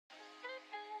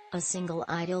A single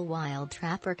Idyllwild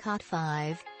trapper caught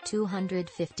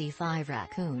 255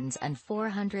 raccoons and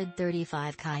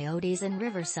 435 coyotes in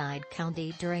Riverside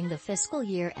County during the fiscal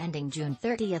year ending June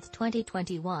 30,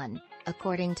 2021,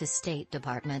 according to State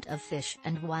Department of Fish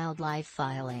and Wildlife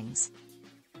filings.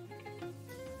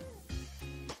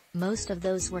 Most of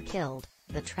those were killed,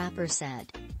 the trapper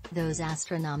said. Those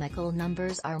astronomical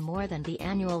numbers are more than the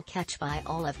annual catch by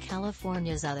all of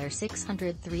California's other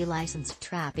 603 licensed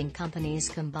trapping companies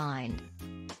combined.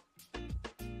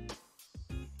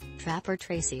 Trapper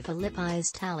Tracy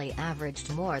Filippi's tally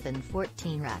averaged more than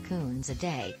 14 raccoons a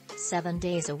day, 7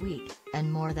 days a week,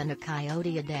 and more than a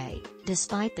coyote a day,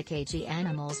 despite the cagey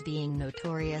animals being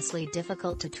notoriously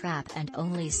difficult to trap and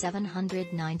only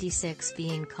 796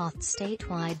 being caught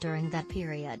statewide during that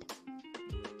period.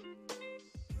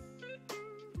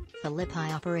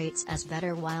 Filippi operates as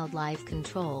Better Wildlife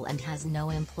Control and has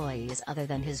no employees other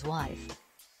than his wife.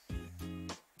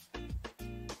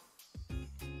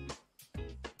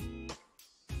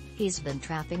 He's been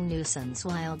trapping nuisance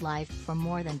wildlife for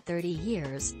more than 30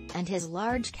 years, and his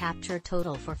large capture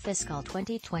total for fiscal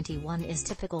 2021 is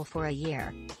typical for a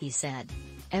year, he said.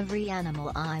 Every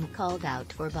animal I'm called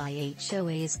out for by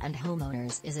HOAs and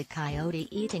homeowners is a coyote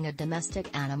eating a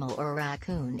domestic animal or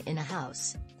raccoon in a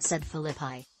house, said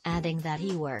Filippi, adding that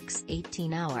he works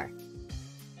 18-hour.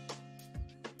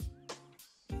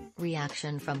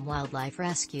 Reaction from wildlife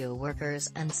rescue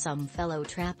workers and some fellow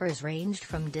trappers ranged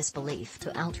from disbelief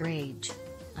to outrage.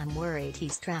 "I'm worried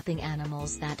he's trapping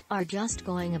animals that are just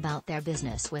going about their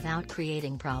business without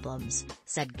creating problems,"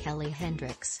 said Kelly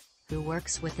Hendricks, who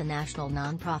works with the national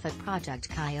nonprofit Project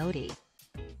Coyote.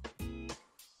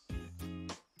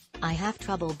 "I have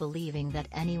trouble believing that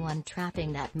anyone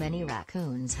trapping that many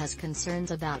raccoons has concerns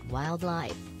about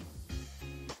wildlife."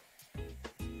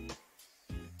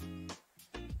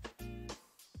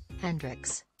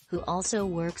 Hendricks, who also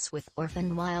works with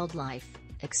orphan wildlife,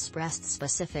 expressed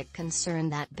specific concern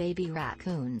that baby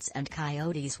raccoons and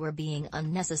coyotes were being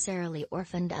unnecessarily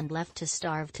orphaned and left to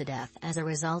starve to death as a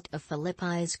result of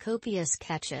Filippi's copious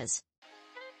catches.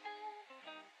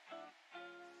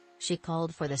 She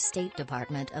called for the State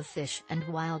Department of Fish and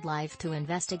Wildlife to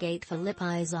investigate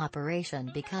Filippi's operation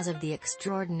because of the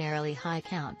extraordinarily high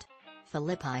count.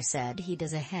 Filippi said he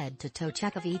does a head-to-toe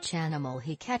check of each animal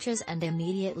he catches and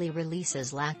immediately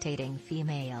releases lactating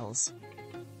females.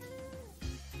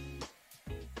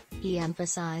 He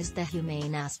emphasized the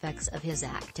humane aspects of his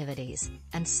activities,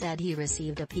 and said he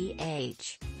received a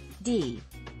Ph.D.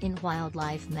 in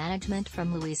wildlife management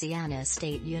from Louisiana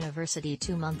State University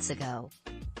 2 months ago.